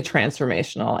really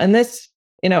transformational. And this,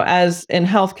 as in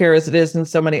healthcare as it is in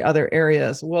so many other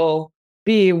areas, will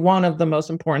be one of the most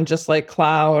important, just like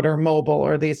cloud or mobile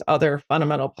or these other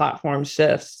fundamental platform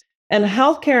shifts. And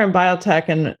healthcare and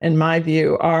biotech, in my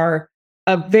view, are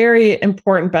a very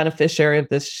important beneficiary of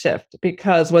this shift,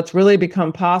 because what's really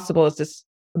become possible is this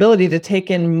ability to take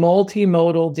in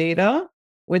multimodal data,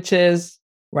 which is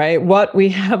right what we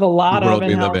have a lot of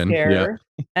in healthcare,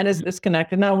 and is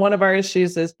disconnected. Now, one of our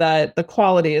issues is that the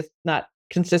quality is not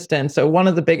consistent. So one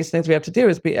of the biggest things we have to do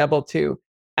is be able to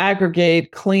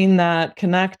aggregate, clean that,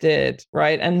 connect it,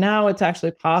 right? And now it's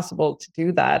actually possible to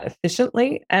do that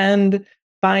efficiently and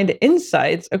find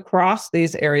insights across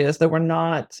these areas that were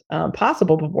not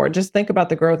possible before. Just think about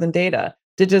the growth in data,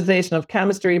 digitization of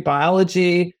chemistry,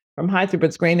 biology, from high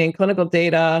throughput screening, clinical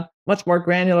data, much more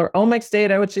granular omics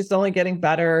data, which is only getting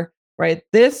better, right?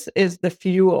 This is the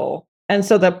fuel. And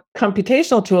so the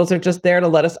computational tools are just there to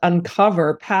let us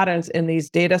uncover patterns in these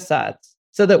data sets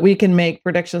so that we can make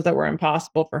predictions that were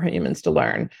impossible for humans to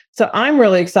learn. So I'm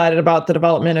really excited about the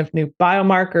development of new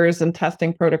biomarkers and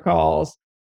testing protocols,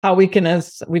 how we can,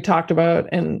 as we talked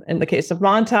about in the case of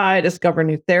Montai, discover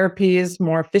new therapies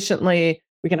more efficiently.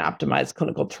 We can optimize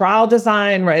clinical trial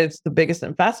design, right? It's the biggest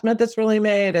investment that's really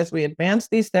made as we advance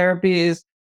these therapies.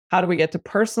 How do we get to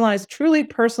personalized, truly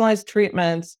personalized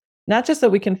treatments? Not just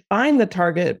that we can find the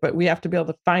target, but we have to be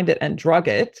able to find it and drug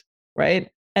it, right?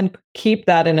 And keep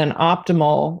that in an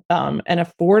optimal and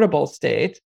affordable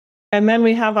state. And then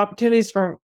we have opportunities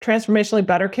for transformationally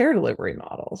better care delivery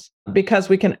models because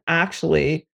we can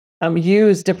actually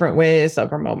use different ways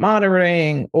of remote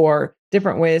monitoring or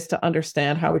different ways to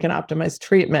understand how we can optimize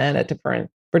treatment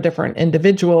for different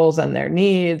individuals and their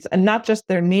needs, and not just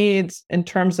their needs in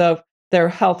terms of their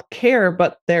health care,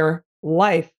 but their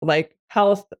life, like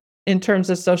health in terms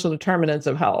of social determinants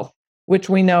of health, which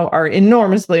we know are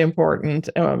enormously important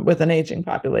with an aging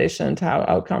population to how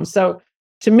outcomes. So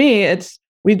to me,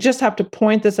 we just have to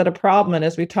point this at a problem. And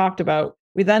as we talked about,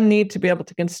 we then need to be able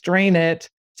to constrain it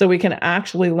so we can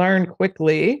actually learn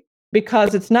quickly,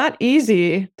 because it's not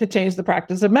easy to change the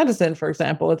practice of medicine, for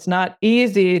example. It's not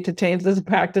easy to change the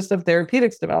practice of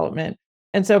therapeutics development.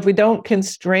 And so if we don't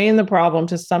constrain the problem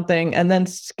to something and then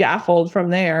scaffold from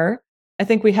there, I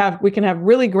think we can have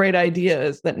really great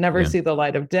ideas that never see the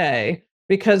light of day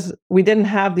because we didn't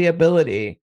have the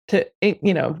ability to,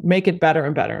 make it better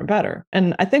and better and better.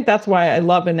 And I think that's why I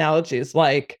love analogies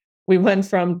like we went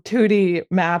from 2D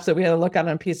maps that we had to look at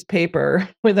on a piece of paper.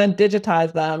 We then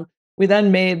digitized them. We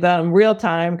then made them real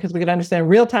time because we could understand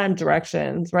real time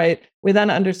directions, right? We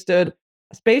then understood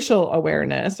spatial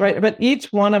awareness, right? But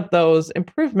each one of those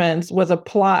improvements was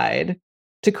applied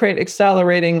to create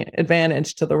accelerating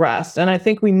advantage to the rest. And I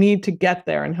think we need to get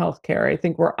there in healthcare. I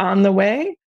think we're on the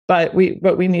way, but we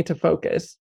need to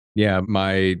focus. Yeah,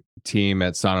 my team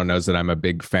at Sano knows that I'm a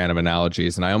big fan of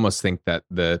analogies, and I almost think that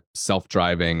the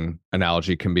self-driving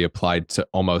analogy can be applied to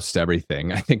almost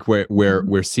everything. I think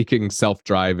we're seeking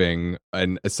self-driving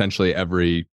in essentially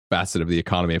every facet of the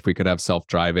economy. If we could have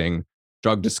self-driving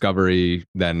drug discovery,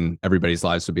 then everybody's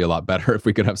lives would be a lot better. If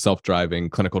we could have self-driving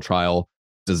clinical trial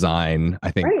design,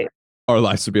 I think our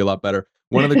lives would be a lot better.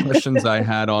 One of the questions I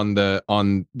had on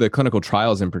the clinical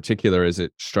trials in particular is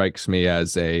it strikes me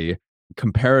as a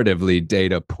comparatively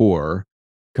data poor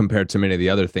compared to many of the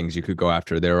other things you could go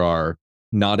after. There are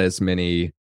not as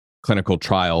many clinical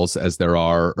trials as there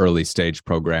are early stage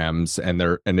programs, and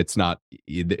they're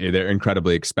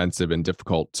incredibly expensive and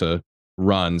difficult to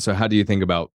run. So how do you think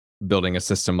about building a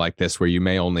system like this where you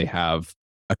may only have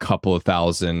a couple of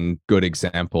thousand good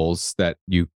examples that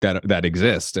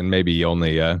exist, and maybe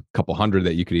only a couple hundred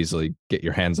that you could easily get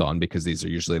your hands on because these are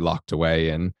usually locked away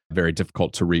and very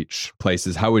difficult to reach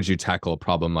places? How would you tackle a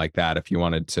problem like that if you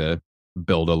wanted to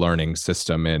build a learning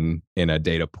system in a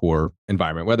data poor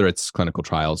environment, whether it's clinical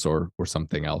trials or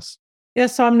something else? Yeah,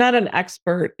 so I'm not an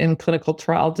expert in clinical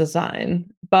trial design,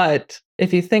 but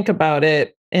if you think about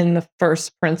it in the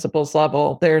first principles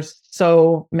level, there's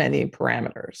so many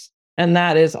parameters. And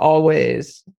that is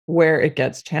always where it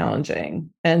gets challenging.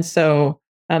 And so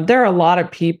there are a lot of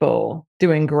people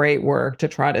doing great work to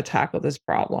try to tackle this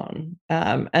problem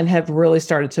and have really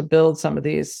started to build some of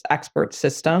these expert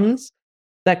systems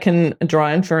that can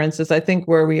draw inferences. I think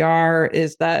where we are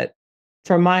is that,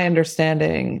 from my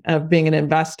understanding of being an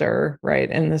investor,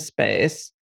 right, in this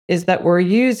space, is that we're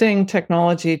using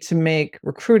technology to make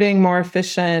recruiting more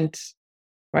efficient,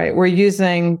 right? We're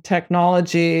using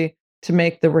technology to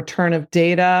make the return of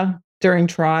data during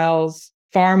trials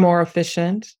far more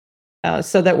efficient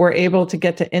so that we're able to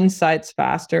get to insights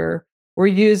faster. We're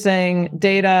using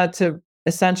data to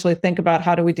essentially think about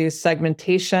how do we do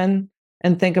segmentation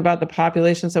and think about the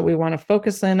populations that we want to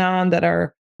focus in on that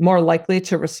are more likely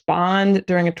to respond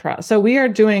during a trial. So we are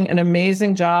doing an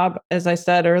amazing job, as I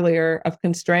said earlier, of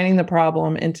constraining the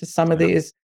problem into some of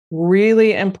these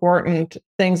really important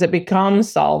things that become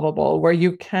solvable, where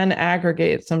you can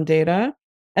aggregate some data.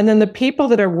 And then the people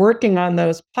that are working on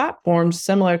those platforms,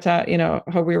 similar to,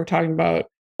 how we were talking about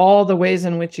all the ways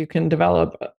in which you can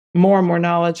develop more and more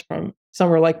knowledge from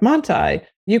somewhere like Montai,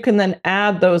 you can then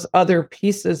add those other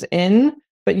pieces in,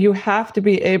 but you have to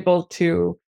be able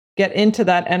to get into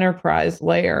that enterprise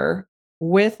layer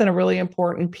with a really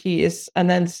important piece and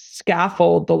then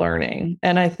scaffold the learning.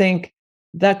 And I think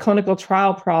that clinical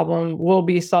trial problem will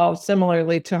be solved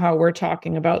similarly to how we're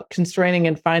talking about constraining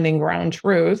and finding ground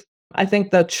truth. I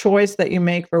think the choice that you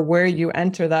make for where you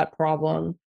enter that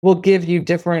problem will give you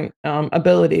different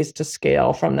abilities to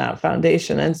scale from that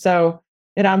foundation. And so,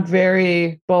 I'm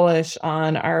very bullish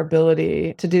on our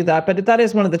ability to do that. But that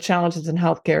is one of the challenges in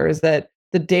healthcare, is that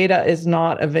the data is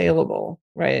not available,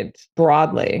 right,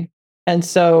 broadly. And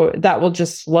so that will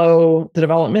just slow the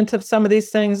development of some of these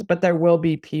things, but there will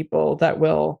be people that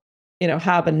will,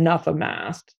 have enough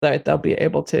amassed that they'll be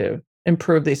able to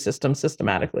improve these systems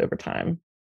systematically over time.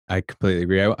 I completely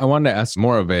agree. I wanted to ask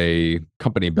more of a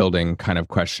company building kind of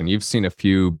question. You've seen a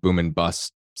few boom and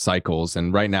bust cycles,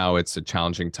 and right now it's a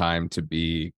challenging time to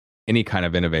be any kind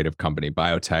of innovative company,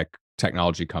 biotech,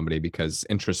 technology company, because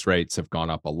interest rates have gone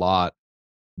up a lot.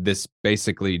 This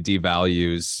basically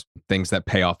devalues things that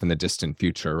pay off in the distant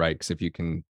future, right? Because if you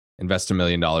can invest $1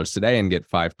 million today and get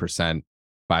 5%,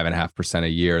 5.5% a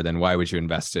year, then why would you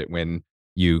invest it when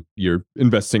you're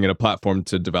investing in a platform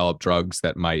to develop drugs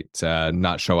that might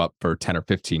not show up for 10 or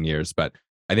 15 years? But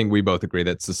I think we both agree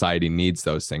that society needs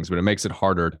those things, but it makes it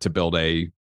harder to build a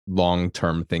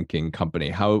long-term thinking company.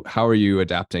 How are you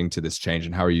adapting to this change,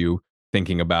 and how are you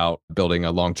thinking about building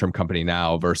a long-term company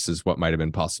now versus what might have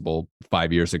been possible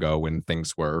 5 years ago when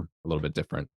things were a little bit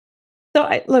different? So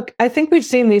I think we've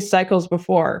seen these cycles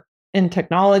before in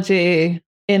technology,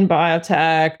 in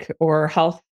biotech or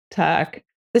health tech.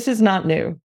 This is not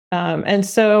new. And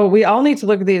so we all need to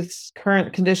look at these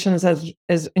current conditions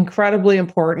as incredibly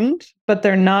important, but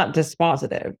they're not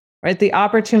dispositive, right? The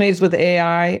opportunities with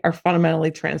AI are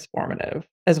fundamentally transformative,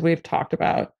 as we've talked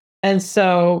about. And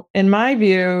so, in my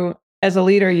view, as a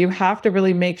leader, you have to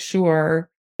really make sure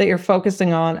that you're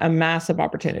focusing on a massive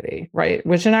opportunity, right?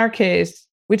 Which in our case,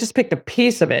 we just picked a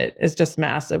piece of it is just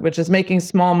massive, which is making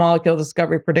small molecule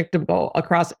discovery predictable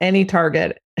across any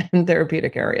target and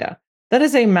therapeutic area. That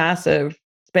is a massive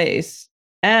space.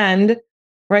 And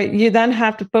right, you then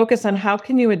have to focus on how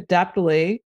can you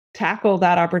adeptly tackle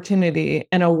that opportunity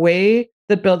in a way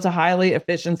that builds a highly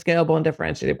efficient, scalable, and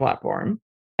differentiated platform.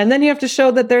 And then you have to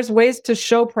show that there's ways to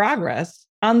show progress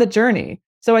on the journey.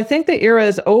 So I think the era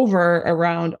is over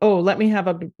around, let me have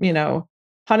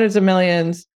hundreds of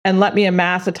millions and let me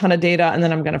amass a ton of data and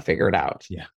then I'm going to figure it out.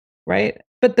 Yeah. Right.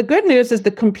 But the good news is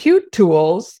the compute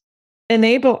tools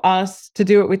enable us to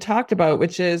do what we talked about,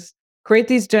 which is create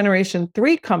these generation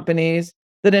 3 companies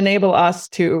that enable us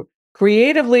to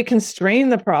creatively constrain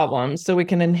the problem so we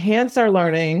can enhance our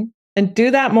learning and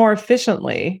do that more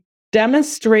efficiently,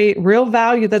 demonstrate real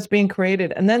value that's being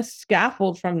created, and then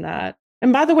scaffold from that.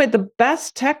 And by the way, the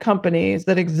best tech companies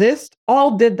that exist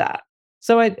all did that.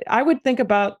 So I would think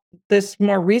about this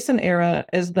more recent era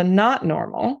as the not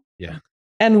normal. Yeah.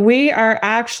 And we are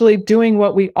actually doing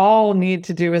what we all need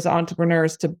to do as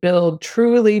entrepreneurs to build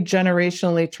truly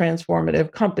generationally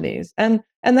transformative companies. And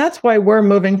that's why we're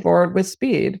moving forward with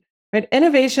speed. Right?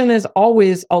 Innovation is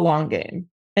always a long game.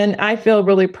 And I feel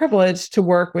really privileged to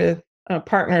work with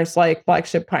partners like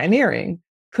Flagship Pioneering,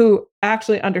 who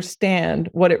actually understand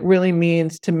what it really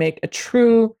means to make a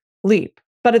true leap.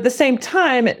 But at the same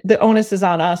time, the onus is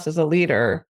on us as a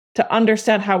leader to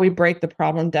understand how we break the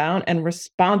problem down and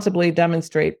responsibly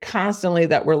demonstrate constantly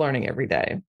that we're learning every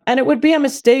day. And it would be a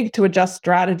mistake to adjust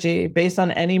strategy based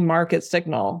on any market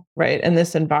signal, right, in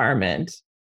this environment.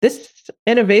 This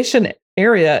innovation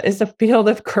area is a field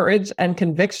of courage and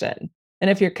conviction. And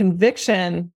if your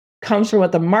conviction comes from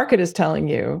what the market is telling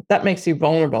you, that makes you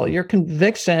vulnerable. Your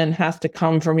conviction has to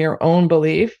come from your own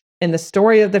belief in the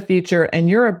story of the future and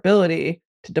your ability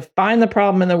to define the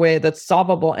problem in the way that's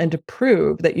solvable and to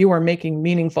prove that you are making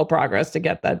meaningful progress to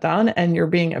get that done and you're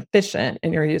being efficient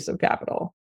in your use of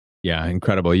capital. Yeah,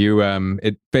 incredible.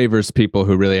 It favors people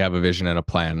who really have a vision and a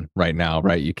plan right now,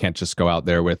 right? You can't just go out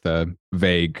there with a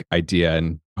vague idea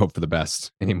and hope for the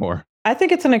best anymore. I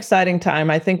think it's an exciting time.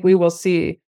 I think we will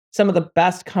see some of the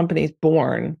best companies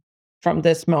born from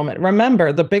this moment.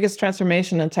 Remember, the biggest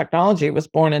transformation in technology was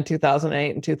born in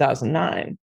 2008 and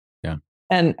 2009. Yeah.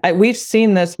 And we've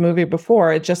seen this movie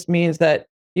before. It just means that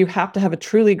you have to have a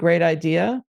truly great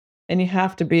idea and you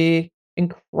have to be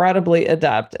incredibly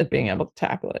adept at being able to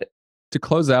tackle it. To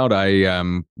close out, I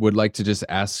would like to just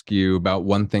ask you about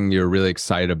one thing you're really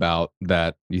excited about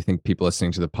that you think people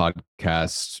listening to the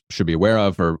podcast should be aware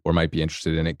of or might be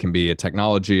interested in. It can be a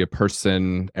technology, a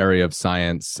person, area of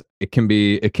science. It can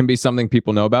be something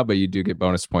people know about, but you do get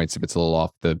bonus points if it's a little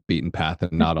off the beaten path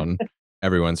and not on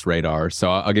everyone's radar.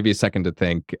 So I'll give you a second to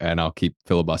think and I'll keep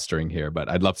filibustering here, but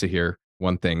I'd love to hear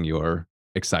one thing you're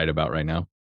excited about right now.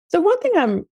 So one thing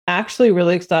I'm actually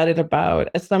really excited about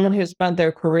as someone who's spent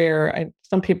their career,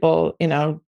 some people,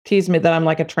 tease me that I'm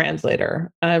like a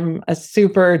translator. I'm a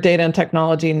super data and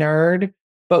technology nerd,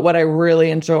 but what I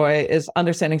really enjoy is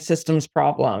understanding systems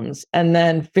problems and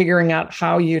then figuring out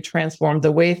how you transform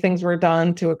the way things were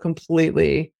done to a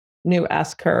completely new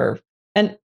S curve.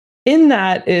 And in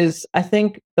that is, I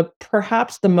think,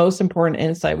 perhaps the most important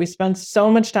insight. We spend so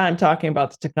much time talking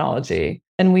about the technology,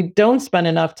 and we don't spend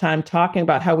enough time talking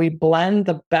about how we blend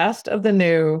the best of the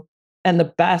new and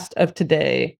the best of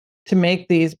today to make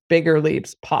these bigger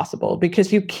leaps possible,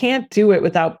 because you can't do it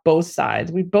without both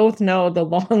sides. We both know the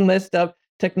long list of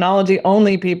technology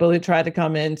only people who tried to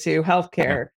come into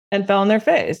healthcare and fell on their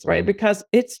face, right? Because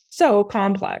it's so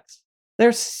complex.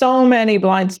 There's so many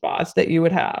blind spots that you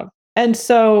would have. And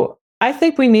so I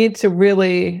think we need to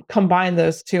really combine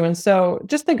those two. And so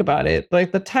just think about it,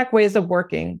 like the tech ways of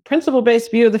working, principle-based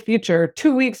view of the future,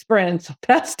 2-week sprints,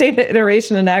 fast data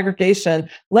iteration and aggregation,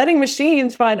 letting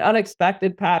machines find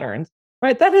unexpected patterns,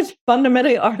 right? That is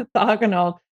fundamentally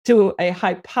orthogonal to a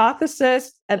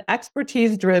hypothesis and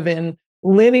expertise-driven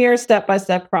linear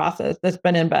step-by-step process that's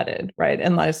been embedded, right,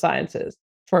 in life sciences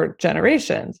for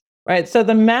generations, right? So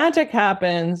the magic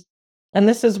happens, and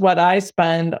this is what I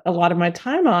spend a lot of my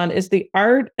time on, is the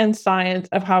art and science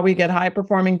of how we get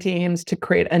high-performing teams to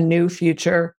create a new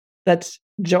future that's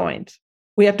joint.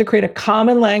 We have to create a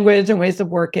common language and ways of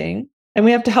working, and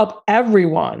we have to help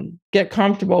everyone get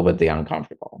comfortable with the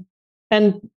uncomfortable.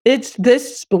 And it's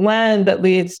this blend that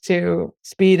leads to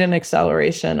speed and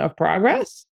acceleration of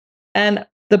progress. And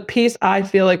the piece I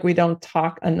feel like we don't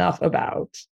talk enough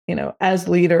about, as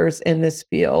leaders in this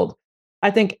field. I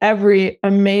think every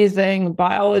amazing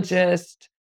biologist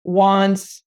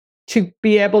wants to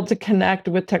be able to connect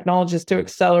with technologists to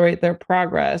accelerate their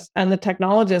progress. And the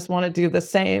technologists want to do the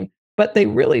same, but they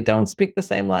really don't speak the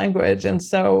same language. And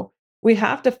so we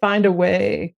have to find a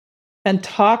way and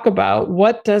talk about,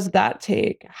 what does that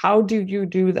take? How do you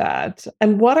do that?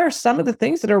 And what are some of the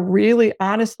things that are really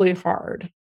honestly hard?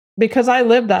 Because I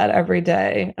live that every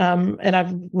day, and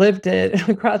I've lived it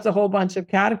across a whole bunch of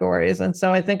categories. And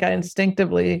so I think I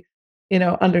instinctively,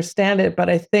 understand it. But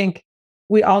I think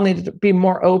we all need to be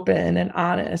more open and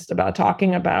honest about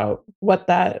talking about what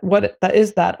that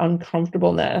is, that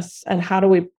uncomfortableness, and how do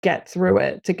we get through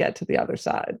it to get to the other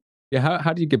side. Yeah,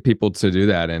 how do you get people to do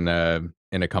that in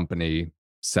a company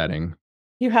setting?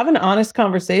 You have an honest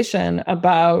conversation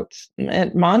about,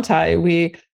 at Montai,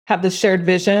 we have this shared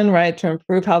vision, right, to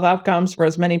improve health outcomes for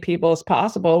as many people as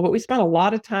possible. But we spent a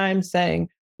lot of time saying,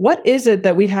 what is it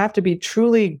that we have to be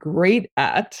truly great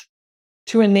at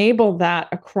to enable that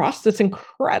across this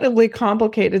incredibly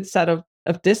complicated set of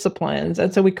disciplines?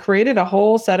 And so we created a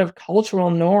whole set of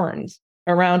cultural norms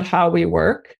around how we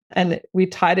work. And we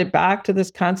tied it back to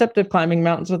this concept of climbing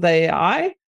mountains with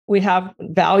AI. We have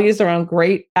values around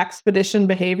great expedition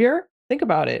behavior. Think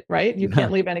about it, right? You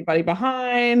can't leave anybody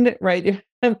behind, right?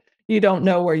 You don't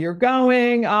know where you're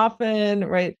going often,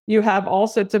 right? You have all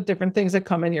sorts of different things that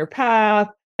come in your path.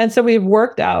 And so we've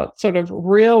worked out sort of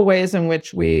real ways in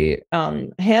which we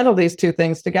handle these two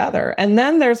things together. And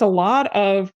then there's a lot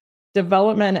of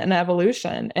development and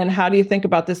evolution. And how do you think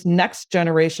about this next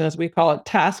generation, as we call it,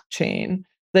 task chain,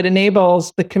 that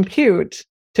enables the compute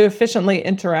to efficiently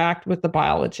interact with the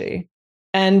biology?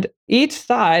 And each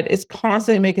side is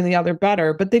constantly making the other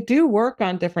better, but they do work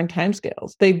on different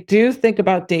timescales. They do think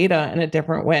about data in a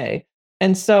different way.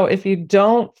 And so if you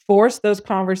don't force those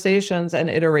conversations and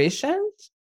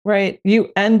iterations, right, you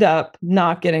end up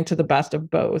not getting to the best of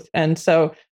both. And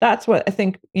so that's what I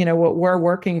think, what we're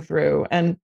working through.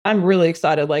 And I'm really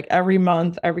excited, like every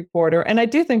month, every quarter. And I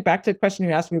do think, back to the question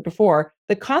you asked me before,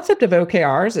 the concept of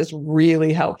OKRs is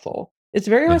really helpful. It's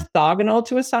very orthogonal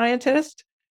to a scientist,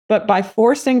 but by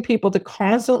forcing people to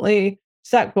constantly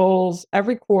set goals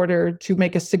every quarter to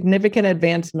make a significant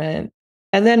advancement,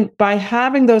 and then by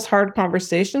having those hard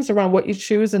conversations around what you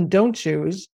choose and don't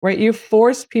choose, right, you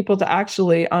force people to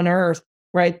actually unearth,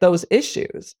 right, those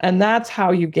issues. And that's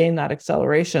how you gain that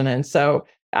acceleration. And so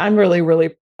I'm really,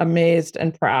 really amazed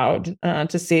and proud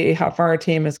to see how far our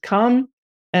team has come.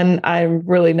 And I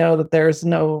really know that there's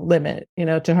no limit,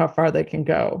 to how far they can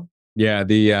go. Yeah,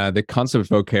 the concept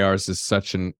of OKRs is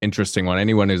such an interesting one.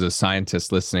 Anyone who's a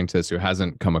scientist listening to this who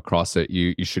hasn't come across it,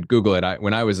 you should Google it.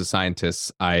 When I was a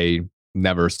scientist, I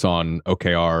never saw an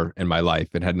OKR in my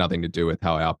life. It had nothing to do with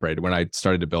how I operated. When I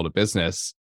started to build a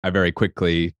business, I very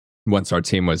quickly, once our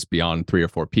team was beyond 3 or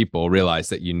 4 people, realized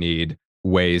that you need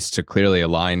ways to clearly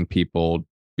align people,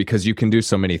 because you can do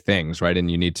so many things, right? And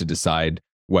you need to decide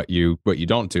what you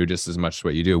don't do just as much as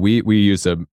what you do. We use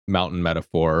a mountain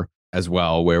metaphor as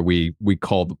well, where we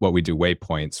call what we do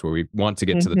waypoints, where we want to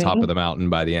get to the top of the mountain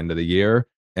by the end of the year.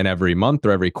 And every month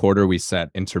or every quarter, we set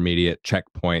intermediate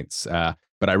checkpoints.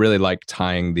 But I really like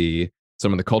tying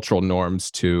some of the cultural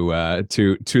norms to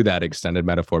that extended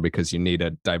metaphor, because you need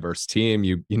a diverse team.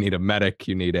 You need a medic.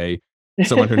 You need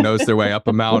someone who knows their way up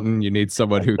a mountain. You need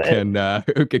someone who can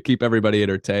keep everybody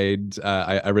entertained.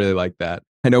 I really like that.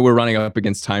 I know we're running up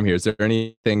against time here. Is there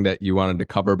anything that you wanted to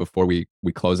cover before we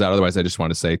close out? Otherwise, I just want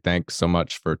to say thanks so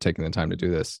much for taking the time to do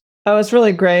this. Oh, it's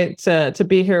really great to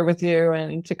be here with you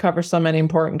and to cover so many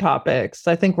important topics.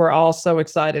 I think we're all so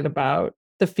excited about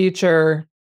the future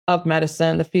of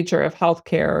medicine, the future of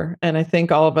healthcare. And I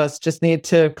think all of us just need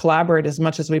to collaborate as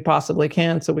much as we possibly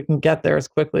can so we can get there as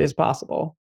quickly as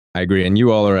possible. I agree. And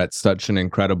you all are at such an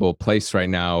incredible place right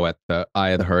now at the eye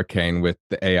of the hurricane with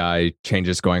the AI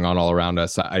changes going on all around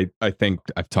us. I think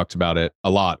I've talked about it a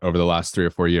lot over the last 3 or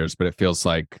 4 years, but it feels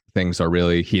like things are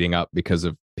really heating up because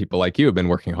of people like you who have been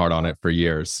working hard on it for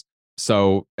years.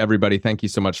 So everybody, thank you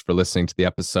so much for listening to the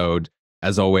episode.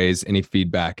 As always, any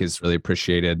feedback is really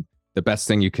appreciated. The best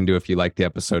thing you can do if you like the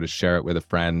episode is share it with a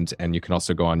friend. And you can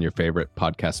also go on your favorite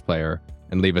podcast player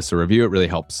and leave us a review. It really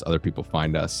helps other people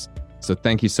find us. So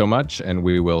thank you so much, and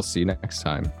we will see you next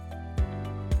time.